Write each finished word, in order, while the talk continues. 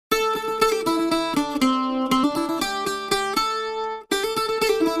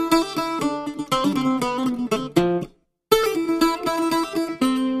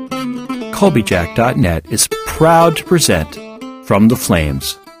Colbyjack.net is proud to present From the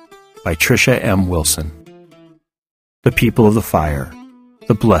Flames by Trisha M. Wilson. The people of the fire,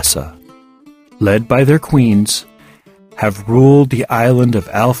 the Blesa, led by their queens, have ruled the island of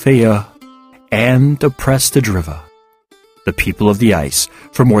Alfeyju and oppressed the Driva, the people of the ice,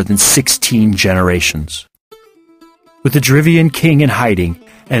 for more than 16 generations. With the Drivian King in hiding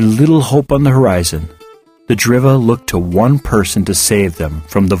and little hope on the horizon, the Driva looked to one person to save them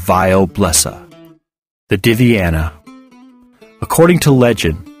from the vile Blesa, the Diviana. According to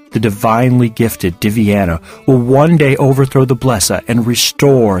legend, the divinely gifted Diviana will one day overthrow the Blesa and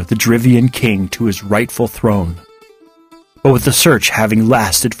restore the Drivian King to his rightful throne. But with the search having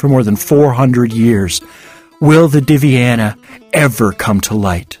lasted for more than 400 years, will the Diviana ever come to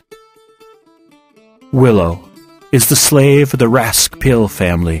light? Willow is the slave of the Raskpil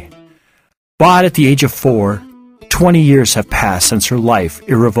family. Bought at the age of 4, 20 years have passed since her life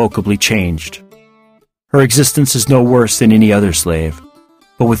irrevocably changed. Her existence is no worse than any other slave,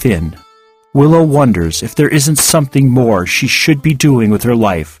 but within, Willow wonders if there isn't something more she should be doing with her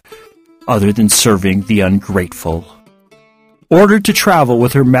life other than serving the ungrateful. Ordered to travel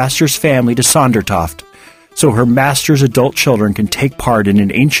with her master's family to Sondertoft, so her master's adult children can take part in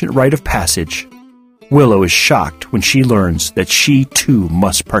an ancient rite of passage, Willow is shocked when she learns that she too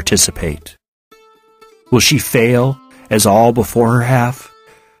must participate. Will she fail, as all before her have?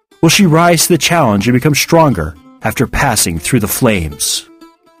 Will she rise to the challenge and become stronger after passing through the flames?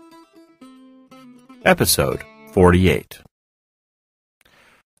 Episode 48.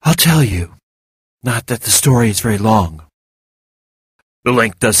 I'll tell you, not that the story is very long. The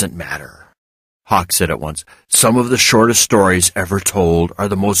length doesn't matter, Hawk said at once. Some of the shortest stories ever told are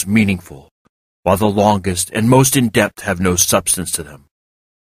the most meaningful, while the longest and most in-depth have no substance to them,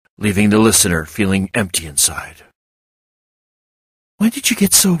 leaving the listener feeling empty inside. When did you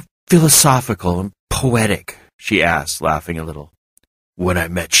get so philosophical and poetic? She asked, laughing a little. When I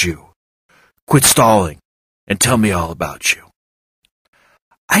met you. Quit stalling and tell me all about you.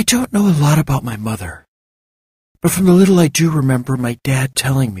 I don't know a lot about my mother, but from the little I do remember my dad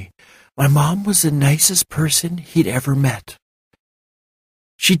telling me my mom was the nicest person he'd ever met.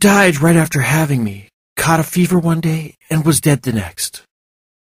 She died right after having me, caught a fever one day, and was dead the next.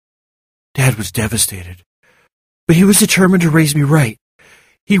 Dad was devastated, but he was determined to raise me right.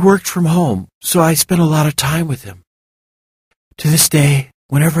 He worked from home, so I spent a lot of time with him. To this day,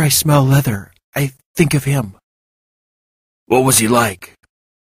 whenever I smell leather, I think of him. What was he like?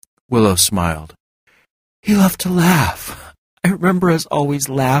 Willow smiled. He loved to laugh. I remember us always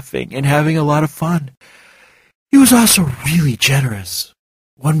laughing and having a lot of fun. He was also really generous.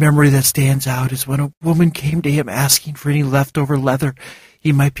 One memory that stands out is when a woman came to him asking for any leftover leather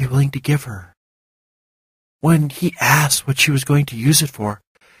he might be willing to give her. When he asked what she was going to use it for,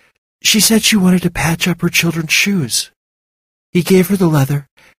 she said she wanted to patch up her children's shoes. He gave her the leather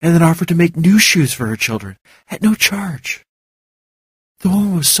and then offered to make new shoes for her children at no charge. The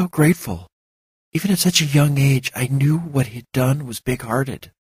woman was so grateful. Even at such a young age, I knew what he'd done was big-hearted.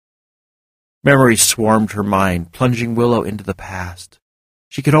 Memories swarmed her mind, plunging Willow into the past.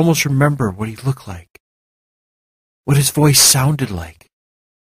 She could almost remember what he looked like, what his voice sounded like.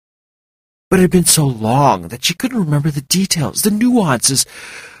 But it had been so long that she couldn't remember the details, the nuances,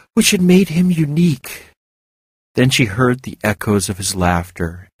 which had made him unique. Then she heard the echoes of his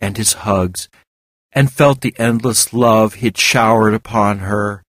laughter and his hugs, and felt the endless love he'd showered upon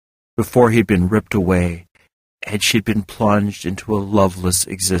her before he'd been ripped away, and she'd been plunged into a loveless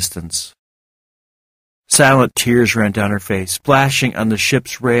existence. Silent tears ran down her face, splashing on the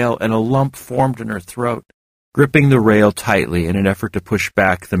ship's rail, and a lump formed in her throat. Gripping the rail tightly in an effort to push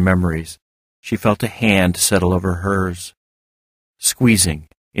back the memories, she felt a hand settle over hers, squeezing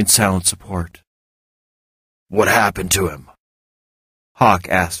in silent support. What happened to him? Hawk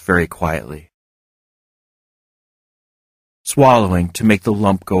asked very quietly, swallowing to make the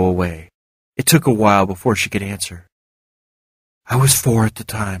lump go away. It took a while before she could answer. I was 4 at the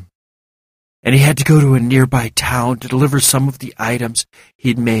time, and he had to go to a nearby town to deliver some of the items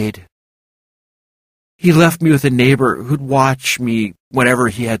he'd made. He left me with a neighbor who'd watch me whenever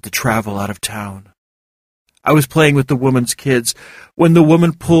he had to travel out of town. I was playing with the woman's kids when the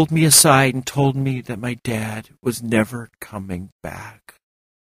woman pulled me aside and told me that my dad was never coming back.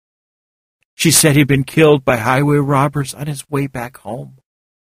 She said he'd been killed by highway robbers on his way back home.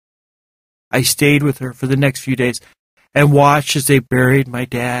 I stayed with her for the next few days and watched as they buried my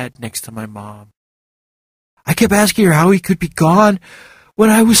dad next to my mom. I kept asking her how he could be gone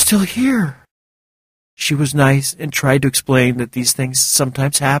when I was still here. She was nice and tried to explain that these things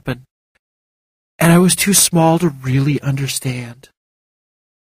sometimes happen, and I was too small to really understand.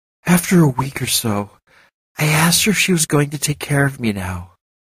 After a week or so, I asked her if she was going to take care of me now,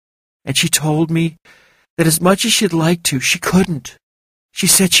 and she told me that as much as she'd like to, she couldn't. She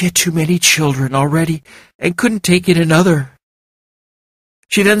said she had too many children already and couldn't take in another.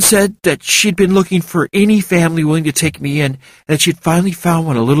 She then said that she'd been looking for any family willing to take me in, and that she'd finally found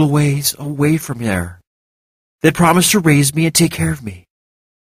one a little ways away from there. They'd promised to raise me and take care of me.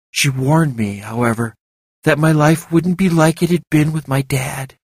 She warned me, however, that my life wouldn't be like it had been with my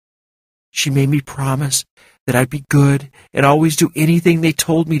dad. She made me promise that I'd be good and always do anything they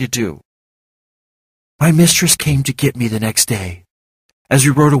told me to do. My mistress came to get me the next day. As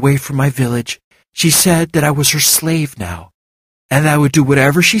we rode away from my village, she said that I was her slave now, and that I would do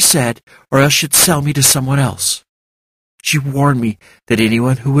whatever she said, or else she'd sell me to someone else. She warned me that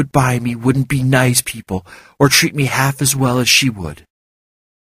anyone who would buy me wouldn't be nice people or treat me half as well as she would.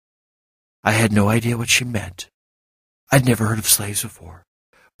 I had no idea what she meant. I'd never heard of slaves before,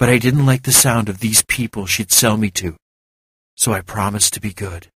 but I didn't like the sound of these people she'd sell me to, so I promised to be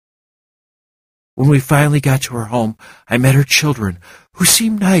good. When we finally got to her home, I met her children, who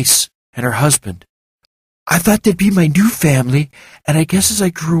seemed nice, and her husband. I thought they'd be my new family, and I guess as I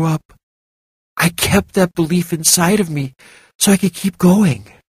grew up, I kept that belief inside of me so I could keep going.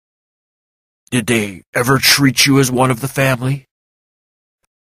 Did they ever treat you as one of the family?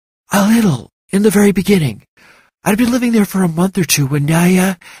 A little, in the very beginning. I'd been living there for a month or two when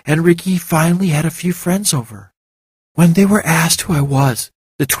Naya and Ricky finally had a few friends over. When they were asked who I was,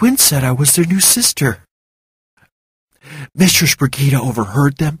 the twins said I was their new sister. Mistress Brigida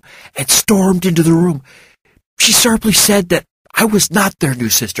overheard them and stormed into the room. She sharply said that I was not their new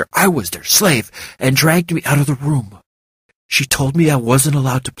sister, I was their slave, and dragged me out of the room. She told me I wasn't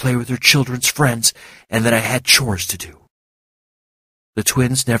allowed to play with her children's friends and that I had chores to do. The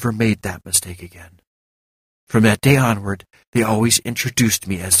twins never made that mistake again. From that day onward, they always introduced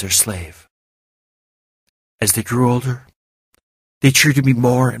me as their slave. As they grew older, they treated me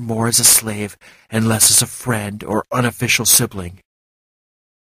more and more as a slave and less as a friend or unofficial sibling.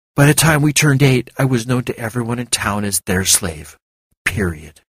 By the time we turned 8, I was known to everyone in town as their slave.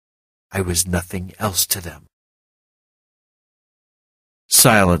 Period. I was nothing else to them.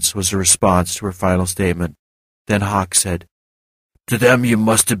 Silence was the response to her final statement. Then Hawk said, "To them you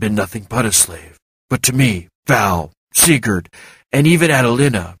must have been nothing but a slave. But to me, Val, Sigurd, and even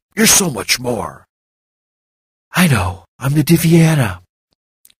Adelina, you're so much more." "I know, I'm the Diviana."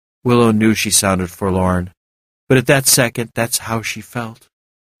 Willow knew she sounded forlorn, but at that second, that's how she felt.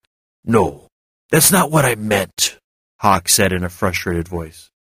 "No, that's not what I meant," Hawk said in a frustrated voice.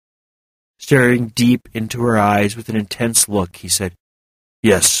 Staring deep into her eyes with an intense look, he said,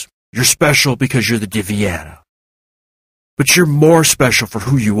 "Yes, you're special because you're the Diviana. But you're more special for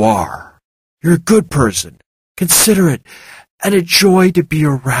who you are. You're a good person, considerate, and a joy to be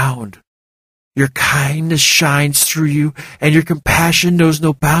around. Your kindness shines through you, and your compassion knows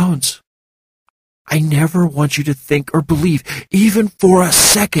no bounds. I never want you to think or believe, even for a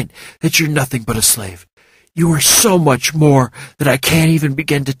second, that you're nothing but a slave. You are so much more that I can't even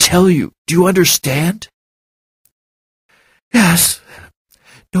begin to tell you. Do you understand?" "Yes.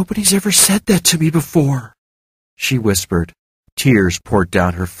 Nobody's ever said that to me before," she whispered. Tears poured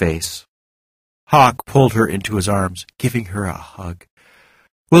down her face. Hawk pulled her into his arms, giving her a hug.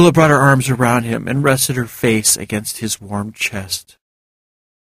 Willow brought her arms around him and rested her face against his warm chest.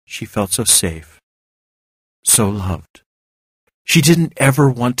 She felt so safe, so loved. She didn't ever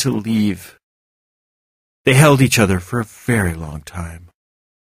want to leave. They held each other for a very long time.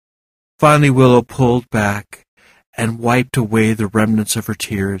 Finally, Willow pulled back and wiped away the remnants of her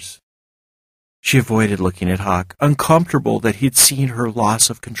tears. She avoided looking at Hawk, uncomfortable that he'd seen her loss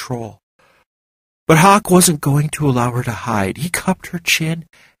of control. But Hawk wasn't going to allow her to hide. He cupped her chin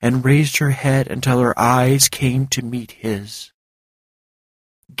and raised her head until her eyes came to meet his.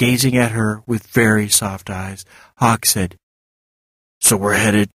 Gazing at her with very soft eyes, Hawk said, "So we're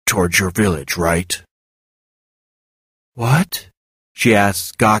headed towards your village, right?" "What?" she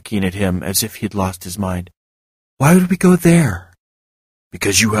asked, gawking at him as if he'd lost his mind. "Why would we go there?"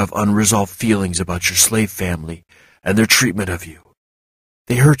 "Because you have unresolved feelings about your slave family and their treatment of you.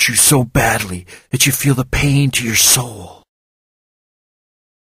 They hurt you so badly that you feel the pain to your soul.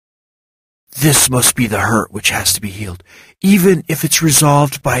 This must be the hurt which has to be healed, even if it's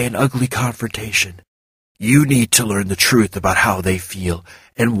resolved by an ugly confrontation. You need to learn the truth about how they feel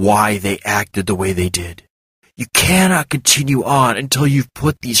and why they acted the way they did. You cannot continue on until you've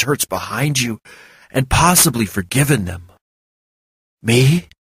put these hurts behind you and possibly forgiven them." "Me?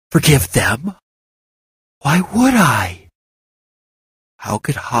 Forgive them? Why would I?" How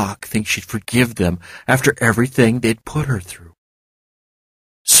could Hawk think she'd forgive them after everything they'd put her through?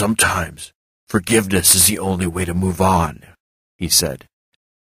 Sometimes forgiveness is the only way to move on, he said.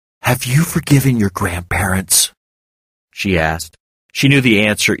 Have you forgiven your grandparents? She asked. She knew the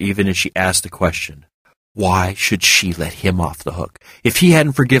answer even as she asked the question. Why should she let him off the hook? If he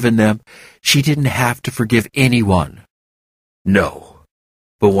hadn't forgiven them, she didn't have to forgive anyone. No,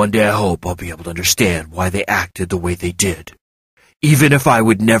 but one day I hope I'll be able to understand why they acted the way they did, even if I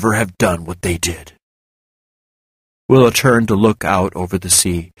would never have done what they did. Willow turned to look out over the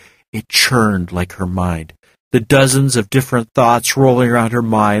sea. It churned like her mind, the dozens of different thoughts rolling around her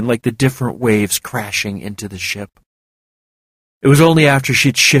mind like the different waves crashing into the ship. It was only after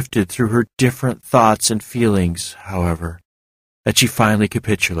she'd shifted through her different thoughts and feelings, however, that she finally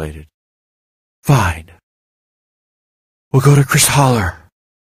capitulated. Fine. We'll go to Chris Holler,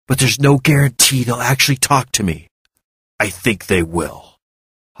 but there's no guarantee they'll actually talk to me. I think they will,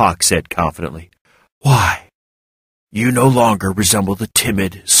 Hawk said confidently. Why? You no longer resemble the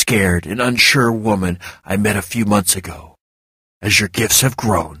timid, scared, and unsure woman I met a few months ago. As your gifts have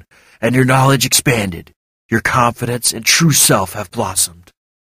grown and your knowledge expanded, your confidence and true self have blossomed.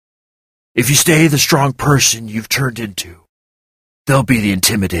 If you stay the strong person you've turned into, they'll be the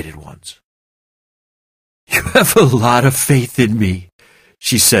intimidated ones. You have a lot of faith in me,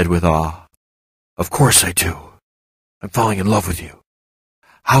 she said with awe. Of course I do. I'm falling in love with you.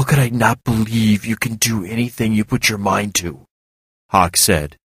 How could I not believe you can do anything you put your mind to? Hawk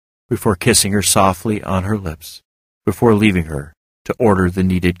said, before kissing her softly on her lips, before leaving her to order the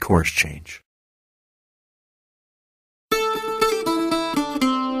needed course change.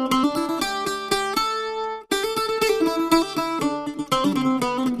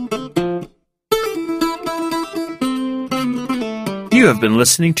 You have been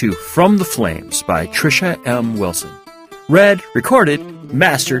listening to From the Flames by Trisha M. Wilson. Read, recorded,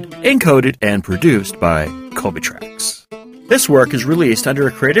 mastered, encoded, and produced by Colbyjack.net. This work is released under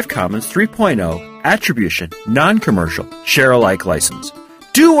a Creative Commons 3.0 Attribution, Non-Commercial, Share-alike license.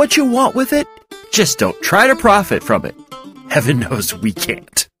 Do what you want with it, just don't try to profit from it. Heaven knows we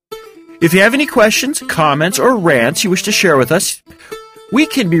can't. If you have any questions, comments, or rants you wish to share with us, we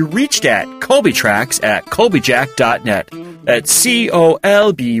can be reached at Colbyjack at Colbyjack.net. That's COLBYTRAX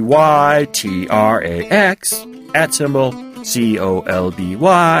 @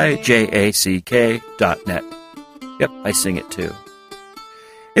 COLBYJACK.net. Yep, I sing it too.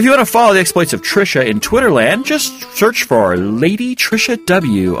 If you want to follow the exploits of Trisha in Twitterland, just search for Lady Trisha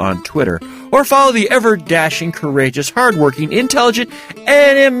W on Twitter, or follow the ever-dashing, courageous, hardworking, intelligent,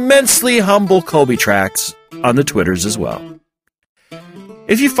 and immensely humble Colbyjack on the Twitters as well.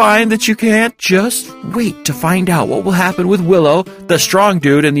 If you find that you can't, just wait to find out what will happen with Willow, the strong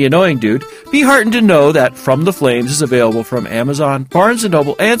dude and the annoying dude. Be heartened to know that From the Flames is available from Amazon, Barnes &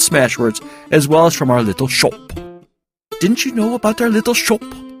 Noble, and Smashwords, as well as from our little shop. Didn't you know about our little shop?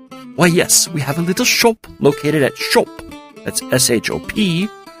 Why, yes, we have a little shop located at shop. That's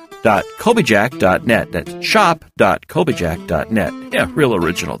shop.colbyjack.net. That's shop.colbyjack.net. Yeah, real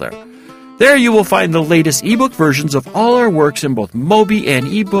original there. There you will find the latest ebook versions of all our works in both Mobi and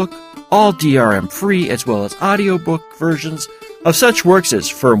ebook, all DRM-free, as well as audiobook versions of such works as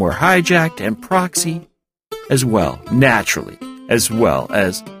Firmware Hijacked and Proxy, as well, naturally, as well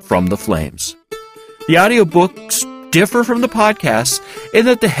as From the Flames. The audiobooks differ from the podcasts in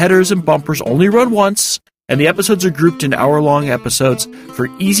that the headers and bumpers only run once, and the episodes are grouped in hour-long episodes for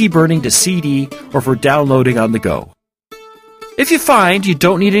easy burning to CD or for downloading on the go. If you find you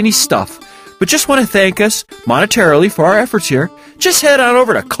don't need any stuff, but just want to thank us monetarily for our efforts here, just head on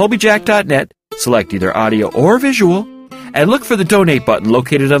over to Colbyjack.net, select either audio or visual, and look for the donate button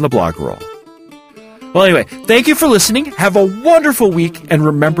located on the blog roll. Well, anyway, thank you for listening. Have a wonderful week, and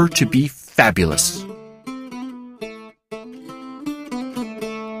remember to be fabulous.